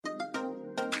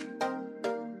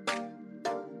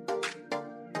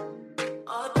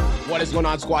What is going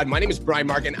on, squad? My name is Brian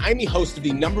Mark, and I'm the host of the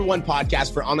 #1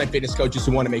 podcast for online fitness coaches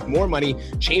who want to make more money,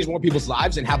 change more people's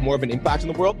lives, and have more of an impact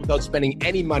in the world without spending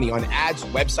any money on ads,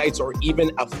 websites, or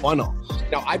even a funnel.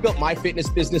 Now, I built my fitness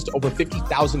business to over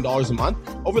 $50,000 a month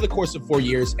over the course of 4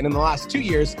 years. And in the last 2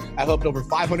 years, I helped over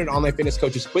 500 online fitness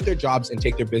coaches quit their jobs and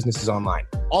take their businesses online.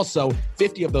 Also,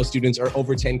 50 of those students are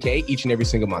over 10K each and every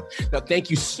single month. Now, thank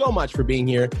you so much for being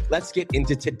here. Let's get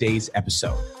into today's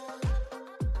episode.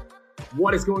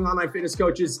 What is going on, online fitness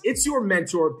coaches? It's your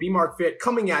mentor, B Mark Fit,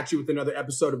 coming at you with another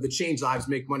episode of the Change Lives,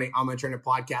 Make Money Online Trainer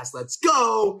podcast. Let's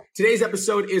go. Today's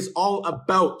episode is all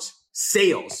about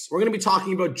sales. We're going to be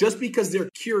talking about just because they're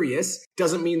curious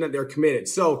doesn't mean that they're committed.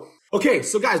 So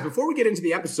guys, before we get into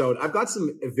the episode, I've got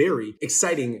some very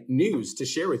exciting news to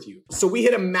share with you. So we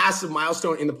hit a massive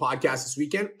milestone in the podcast this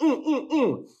weekend.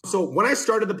 So when I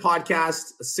started the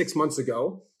podcast 6 months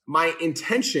ago, my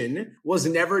intention was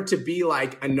never to be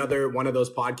like another one of those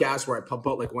podcasts where I pump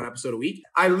out like one episode a week.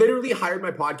 I literally hired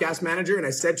my podcast manager and I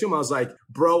said to him, I was like,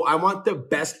 bro, I want the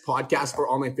best podcast for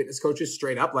online fitness coaches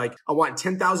straight up. Like I want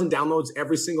 10,000 downloads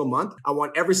every single month. I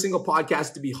want every single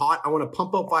podcast to be hot. I want to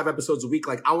pump out 5 episodes a week.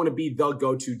 Like I want to be the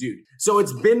go-to dude. So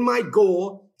it's been my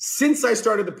goal since I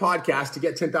started the podcast to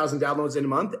get 10,000 downloads in a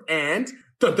month. And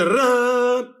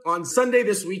on Sunday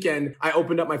this weekend, I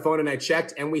opened up my phone and I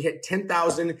checked and we hit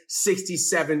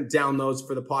 10,067 downloads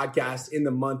for the podcast in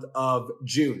the month of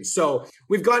June. So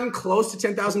we've gotten close to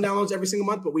 10,000 downloads every single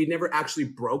month, but we've never actually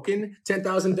broken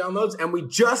 10,000 downloads. And we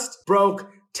just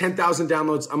broke 10,000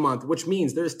 downloads a month, which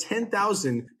means there's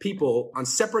 10,000 people on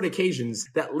separate occasions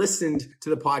that listened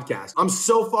to the podcast. I'm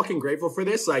so fucking grateful for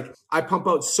this. Like I pump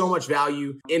out so much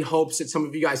value in hopes that some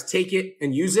of you guys take it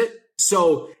and use it.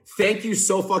 So thank you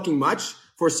so fucking much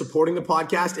for supporting the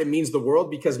podcast. It means the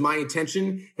world because my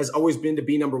intention has always been to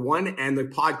be #1 and the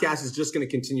podcast is just going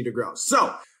to continue to grow.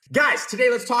 So guys, today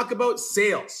let's talk about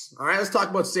sales. All right, let's talk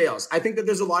about sales. I think that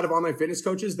there's a lot of online fitness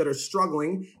coaches that are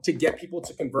struggling to get people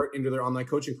to convert into their online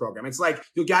coaching program. It's like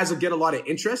you guys will get a lot of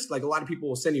interest, like a lot of people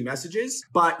will send you messages,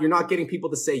 but you're not getting people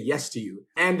to say yes to you.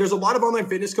 And there's a lot of online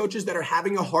fitness coaches that are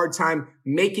having a hard time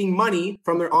making money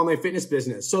from their online fitness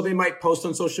business. So they might post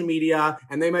on social media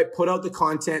and they might put out the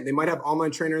content. They might have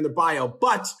online trainer in their bio,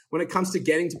 but when it comes to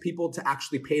getting to people to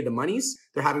actually pay the monies,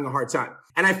 they're having a hard time.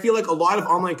 And I feel like a lot of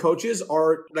online coaches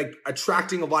are like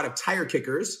attracting a lot of tire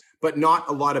kickers, but not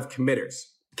a lot of committers.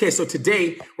 Okay, so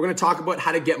today we're going to talk about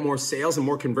how to get more sales and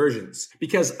more conversions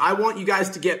because I want you guys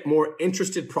to get more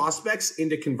interested prospects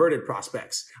into converted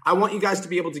prospects. I want you guys to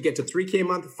be able to get to 3K a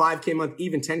month, 5K a month,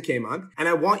 even 10K a month. And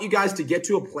I want you guys to get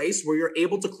to a place where you're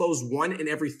able to close 1 in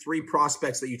every 3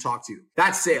 prospects that you talk to.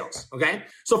 That's sales, okay?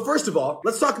 So first of all,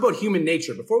 let's talk about human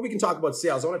nature. Before we can talk about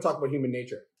sales, I want to talk about human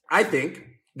nature. I think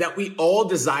that we all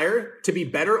desire to be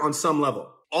better on some level.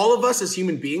 All of us as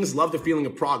human beings love the feeling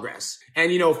of progress. And,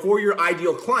 for your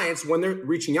ideal clients, when they're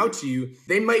reaching out to you,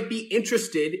 they might be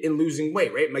interested in losing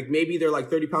weight, right? Like maybe they're like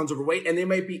 30 pounds overweight and they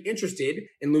might be interested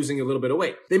in losing a little bit of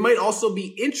weight. They might also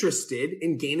be interested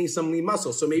in gaining some lean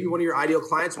muscle. So maybe one of your ideal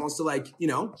clients wants to they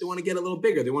want to get a little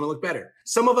bigger. They want to look better.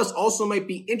 Some of us also might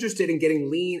be interested in getting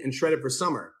lean and shredded for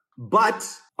summer. But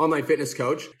online fitness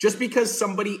coach, just because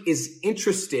somebody is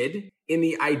interested in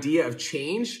the idea of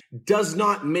change does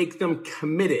not make them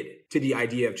committed to the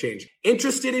idea of change.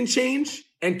 Interested in change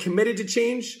and committed to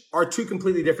change are 2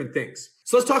 completely different things.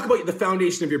 So let's talk about the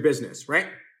foundation of your business, right?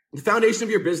 The foundation of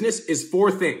your business is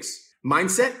 4 things: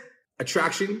 mindset,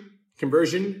 attraction,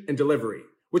 conversion, and delivery.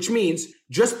 Which means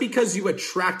just because you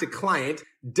attract a client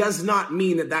does not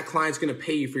mean that that client's going to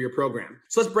pay you for your program.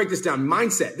 So let's break this down.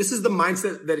 Mindset. This is the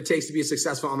mindset that it takes to be a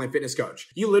successful online fitness coach.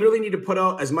 You literally need to put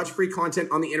out as much free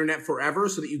content on the internet forever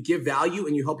so that you give value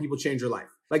and you help people change your life.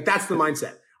 Like that's the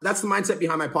mindset. That's the mindset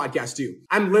behind my podcast too.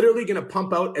 I'm literally going to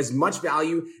pump out as much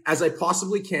value as I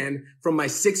possibly can from my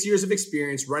 6 years of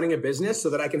experience running a business so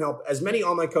that I can help as many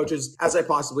online coaches as I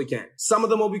possibly can. Some of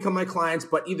them will become my clients,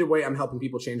 but either way, I'm helping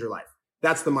people change their life.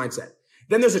 That's the mindset.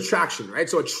 Then there's attraction, right?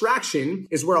 So attraction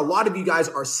is where a lot of you guys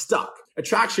are stuck.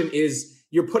 Attraction is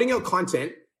you're putting out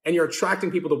content and you're attracting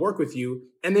people to work with you,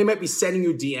 and they might be sending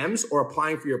you DMs or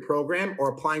applying for your program or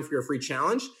applying for your free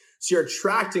challenge. So you're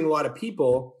attracting a lot of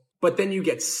people, but then you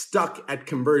get stuck at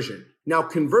conversion. Now,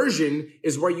 conversion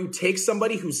is where you take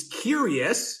somebody who's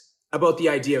curious about the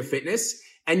idea of fitness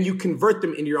and you convert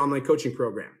them into your online coaching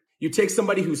program. You take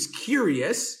somebody who's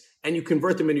curious and you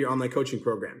convert them into your online coaching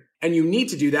program. And you need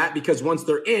to do that because once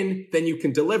they're in, then you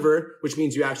can deliver, which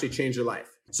means you actually change their life.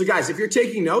 So guys, if you're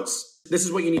taking notes, this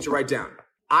is what you need to write down.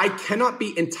 I cannot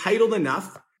be entitled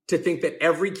enough to think that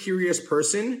every curious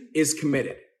person is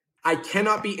committed. I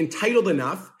cannot be entitled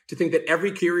enough to think that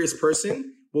every curious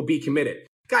person will be committed.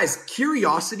 Guys,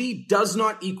 curiosity does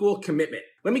not equal commitment.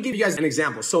 Let me give you guys an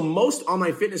example. So most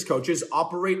online fitness coaches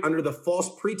operate under the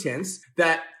false pretense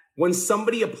that when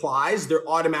somebody applies, they're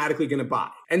automatically going to buy.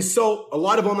 And so a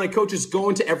lot of online coaches go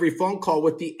into every phone call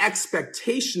with the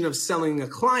expectation of selling a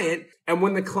client. And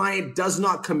when the client does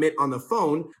not commit on the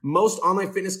phone, most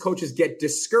online fitness coaches get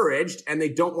discouraged and they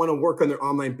don't want to work on their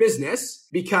online business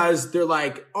because they're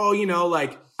like, oh,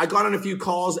 I got on a few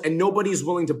calls and nobody's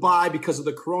willing to buy because of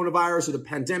the coronavirus or the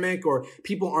pandemic, or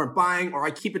people aren't buying, or I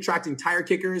keep attracting tire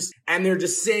kickers. And they're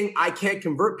just saying I can't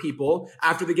convert people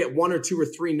after they get 1 or 2 or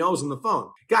 3 no's on the phone.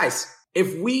 Guys,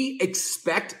 if we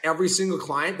expect every single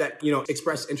client that,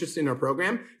 express interest in our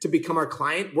program to become our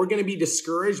client, we're going to be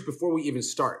discouraged before we even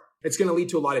start. It's going to lead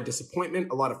to a lot of disappointment,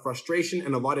 a lot of frustration,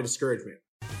 and a lot of discouragement.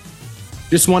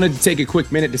 Just wanted to take a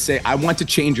quick minute to say, I want to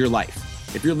change your life.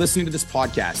 If you're listening to this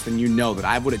podcast, then you know that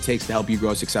I have what it takes to help you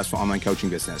grow a successful online coaching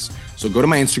business. So go to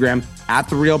my Instagram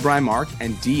 @TheRealBrianMark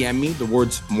and DM me the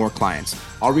words more clients.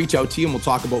 I'll reach out to you and we'll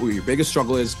talk about what your biggest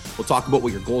struggle is. We'll talk about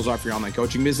what your goals are for your online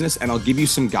coaching business, and I'll give you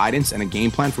some guidance and a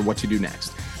game plan for what to do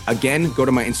next. Again, go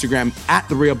to my Instagram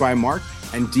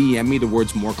 @TheRealBrianMark and DM me the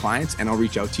words more clients, and I'll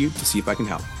reach out to you to see if I can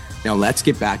help. Now let's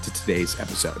get back to today's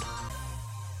episode.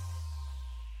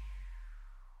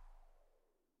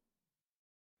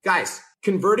 Guys,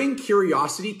 converting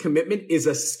curiosity commitment is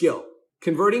a skill.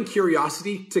 Converting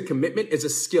curiosity to commitment is a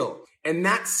skill, and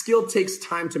that skill takes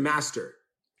time to master.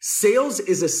 Sales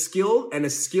is a skill, and a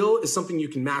skill is something you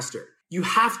can master. You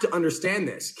have to understand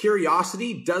this.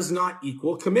 Curiosity does not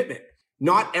equal commitment.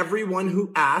 Not everyone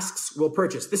who asks will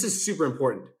purchase. This is super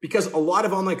important because a lot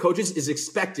of online coaches is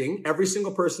expecting every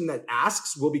single person that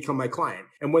asks will become my client.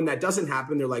 And when that doesn't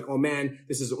happen, they're like, oh man,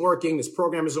 this isn't working. This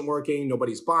program isn't working.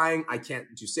 Nobody's buying. I can't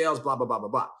do sales, blah, blah, blah, blah,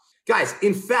 blah. Guys,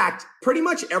 in fact, pretty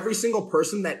much every single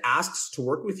person that asks to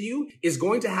work with you is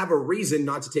going to have a reason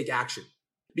not to take action.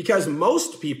 Because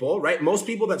most people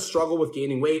that struggle with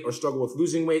gaining weight or struggle with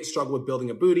losing weight, struggle with building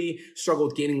a booty, struggle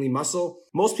with gaining lean muscle,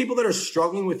 most people that are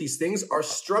struggling with these things are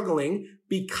struggling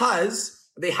because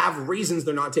they have reasons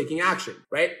they're not taking action,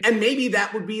 right? And maybe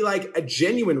that would be like a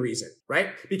genuine reason,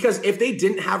 right? Because if they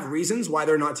didn't have reasons why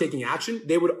they're not taking action,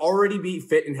 they would already be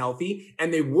fit and healthy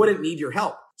and they wouldn't need your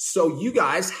help. So you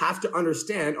guys have to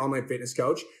understand, online fitness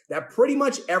coach, that pretty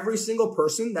much every single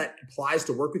person that applies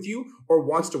to work with you or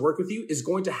wants to work with you is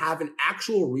going to have an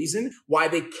actual reason why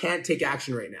they can't take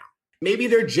action right now. Maybe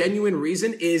their genuine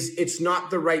reason is it's not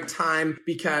the right time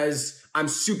because I'm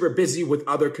super busy with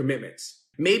other commitments.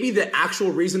 Maybe the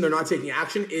actual reason they're not taking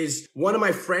action is one of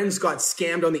my friends got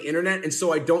scammed on the internet and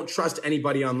so I don't trust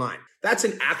anybody online. That's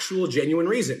an actual genuine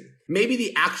reason. Maybe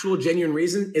the actual genuine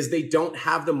reason is they don't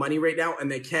have the money right now and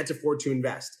they can't afford to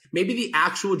invest. Maybe the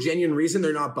actual genuine reason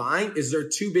they're not buying is they're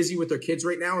too busy with their kids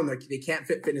right now and they can't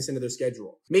fit fitness into their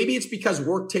schedule. Maybe it's because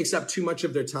work takes up too much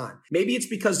of their time. Maybe it's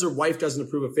because their wife doesn't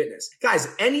approve of fitness. Guys,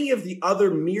 any of the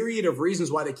other myriad of reasons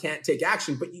why they can't take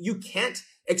action, but you can't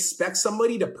expect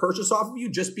somebody to purchase off of you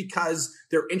just because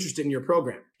they're interested in your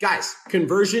program. Guys,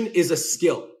 conversion is a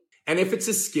skill. And if it's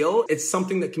a skill, it's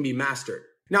something that can be mastered.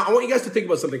 Now, I want you guys to think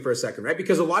about something for a second, right?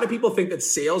 Because a lot of people think that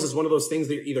sales is one of those things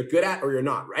that you're either good at or you're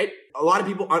not, right? A lot of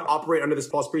people operate under this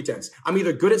false pretense. I'm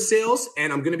either good at sales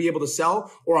and I'm going to be able to sell,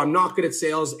 or I'm not good at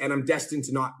sales and I'm destined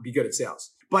to not be good at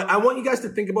sales. But I want you guys to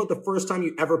think about the first time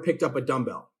you ever picked up a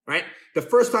dumbbell, right? The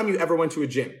first time you ever went to a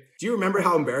gym. Do you remember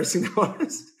how embarrassing that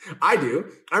was? I do.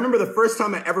 I remember the first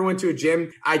time I ever went to a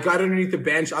gym, I got underneath the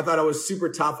bench. I thought I was super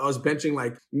tough. I was benching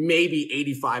like maybe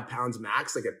 85 pounds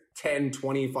max, like a 10,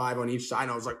 25 on each side.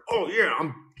 And I was like, oh yeah,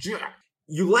 I'm jacked.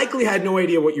 You likely had no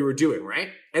idea what you were doing, right?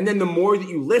 And then the more that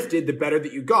you lifted, the better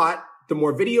that you got. The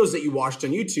more videos that you watched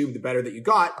on YouTube, the better that you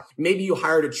got. Maybe you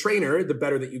hired a trainer, the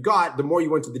better that you got. The more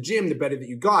you went to the gym, the better that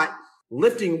you got.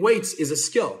 Lifting weights is a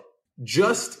skill,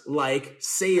 just like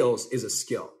sales is a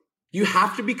skill. You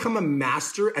have to become a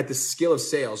master at the skill of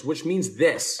sales, which means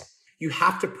this: you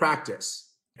have to practice.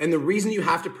 And the reason you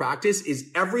have to practice is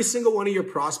every single one of your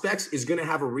prospects is going to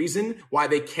have a reason why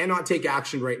they cannot take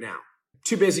action right now.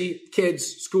 Too busy, kids,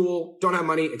 school, don't have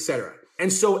money, etc.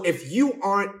 And so if you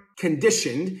aren't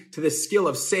conditioned to the skill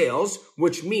of sales,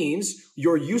 which means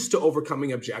you're used to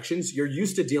overcoming objections, you're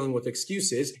used to dealing with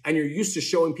excuses, and you're used to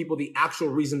showing people the actual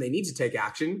reason they need to take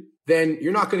action, then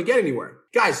you're not going to get anywhere.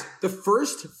 Guys, the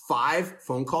first 5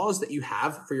 phone calls that you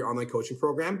have for your online coaching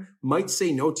program might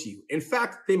say no to you. In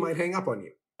fact, they might hang up on you.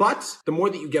 But the more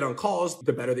that you get on calls,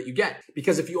 the better that you get.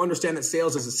 Because if you understand that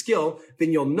sales is a skill,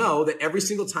 then you'll know that every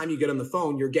single time you get on the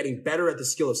phone, you're getting better at the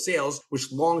skill of sales,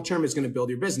 which long-term is going to build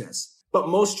your business. But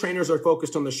most trainers are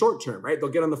focused on the short term, right? They'll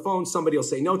get on the phone, somebody will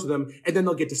say no to them, and then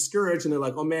they'll get discouraged and they're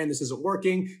like, oh man, this isn't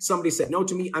working. Somebody said no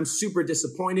to me. I'm super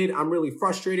disappointed. I'm really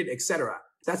frustrated, etc.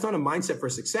 That's not a mindset for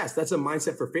success. That's a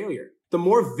mindset for failure. The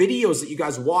more videos that you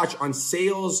guys watch on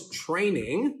sales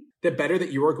training, the better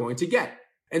that you are going to get.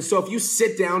 And so if you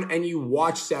sit down and you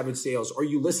watch Savage Sales, or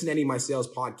you listen to any of my sales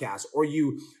podcasts, or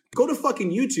you go to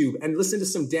fucking YouTube and listen to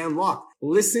some Dan Lok,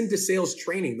 listen to sales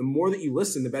training. The more that you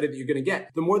listen, the better that you're going to get.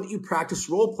 The more that you practice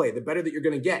role play, the better that you're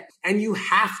going to get. And you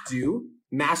have to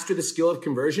master the skill of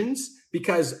conversions,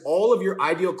 because all of your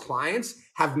ideal clients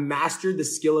have mastered the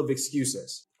skill of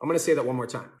excuses. I'm going to say that one more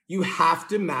time. You have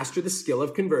to master the skill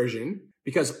of conversion,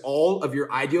 because all of your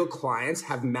ideal clients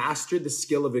have mastered the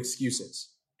skill of excuses.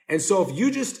 And so if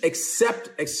you just accept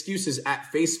excuses at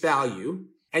face value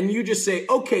and you just say,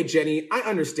 okay, Jenny, I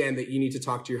understand that you need to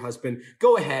talk to your husband.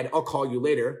 Go ahead. I'll call you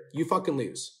later. You fucking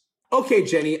lose. Okay,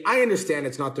 Jenny, I understand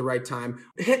it's not the right time.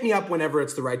 Hit me up whenever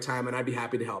it's the right time and I'd be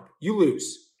happy to help. You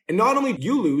lose. And not only do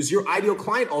you lose, your ideal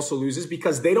client also loses,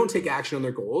 because they don't take action on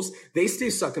their goals. They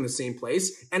stay stuck in the same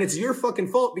place. And it's your fucking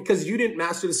fault because you didn't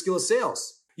master the skill of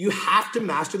sales. You have to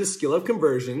master the skill of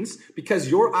conversions,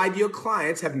 because your ideal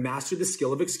clients have mastered the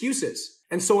skill of excuses.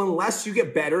 And so unless you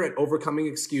get better at overcoming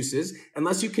excuses,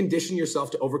 unless you condition yourself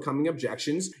to overcoming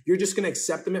objections, you're just going to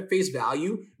accept them at face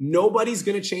value. Nobody's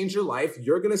going to change your life.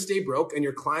 You're going to stay broke and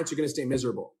your clients are going to stay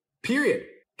miserable. Period.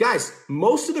 Guys,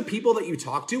 most of the people that you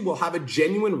talk to will have a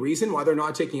genuine reason why they're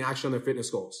not taking action on their fitness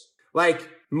goals. Like,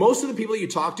 most of the people you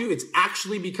talk to, it's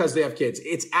actually because they have kids.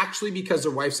 It's actually because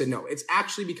their wife said no. It's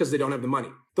actually because they don't have the money.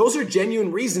 Those are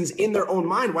genuine reasons in their own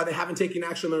mind why they haven't taken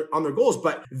action on their goals.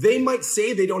 But they might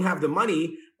say they don't have the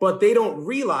money, but they don't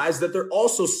realize that they're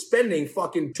also spending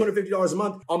fucking $250 a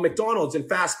month on McDonald's and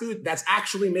fast food that's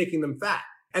actually making them fat.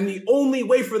 And the only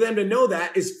way for them to know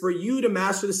that is for you to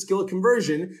master the skill of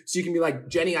conversion. So you can be like,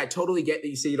 Jenny, I totally get that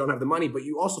you say you don't have the money, but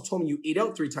you also told me you eat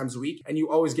out 3 times a week and you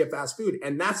always get fast food.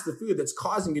 And that's the food that's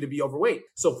causing you to be overweight.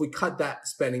 So if we cut that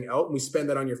spending out and we spend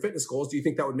that on your fitness goals, do you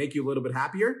think that would make you a little bit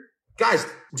happier? Guys,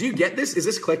 do you get this? Is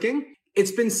this clicking?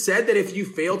 It's been said that if you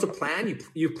fail to plan,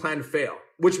 you plan to fail,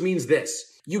 which means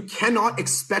this: you cannot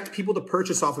expect people to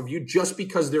purchase off of you just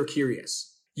because they're curious.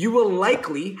 You will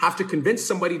likely have to convince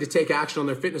somebody to take action on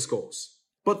their fitness goals.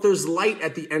 But there's light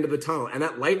at the end of the tunnel. And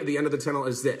that light at the end of the tunnel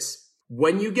is this: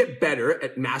 when you get better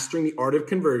at mastering the art of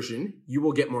conversion, you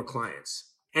will get more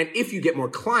clients. And if you get more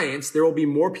clients, there will be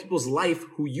more people's life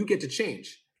who you get to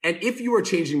change. And if you are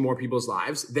changing more people's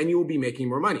lives, then you will be making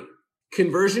more money.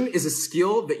 Conversion is a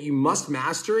skill that you must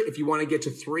master if you want to get to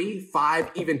 3,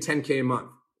 5, even 10K a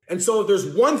month. And so if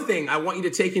there's one thing I want you to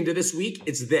take into this week,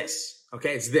 it's this.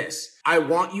 Okay, it's this. I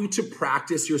want you to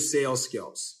practice your sales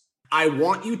skills. I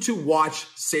want you to watch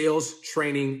sales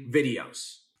training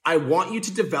videos. I want you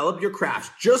to develop your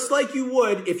craft just like you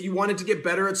would if you wanted to get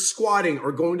better at squatting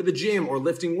or going to the gym or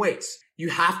lifting weights. You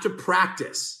have to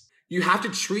practice. You have to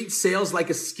treat sales like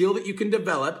a skill that you can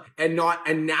develop and not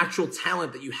a natural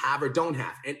talent that you have or don't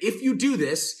have. And if you do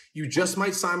this, you just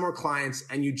might sign more clients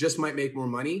and you just might make more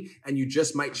money and you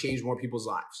just might change more people's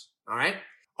lives. All right?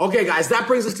 Okay, guys, that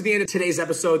brings us to the end of today's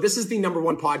episode. This is the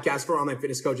 #1 podcast for online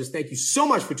fitness coaches. Thank you so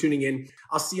much for tuning in.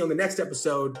 I'll see you on the next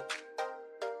episode.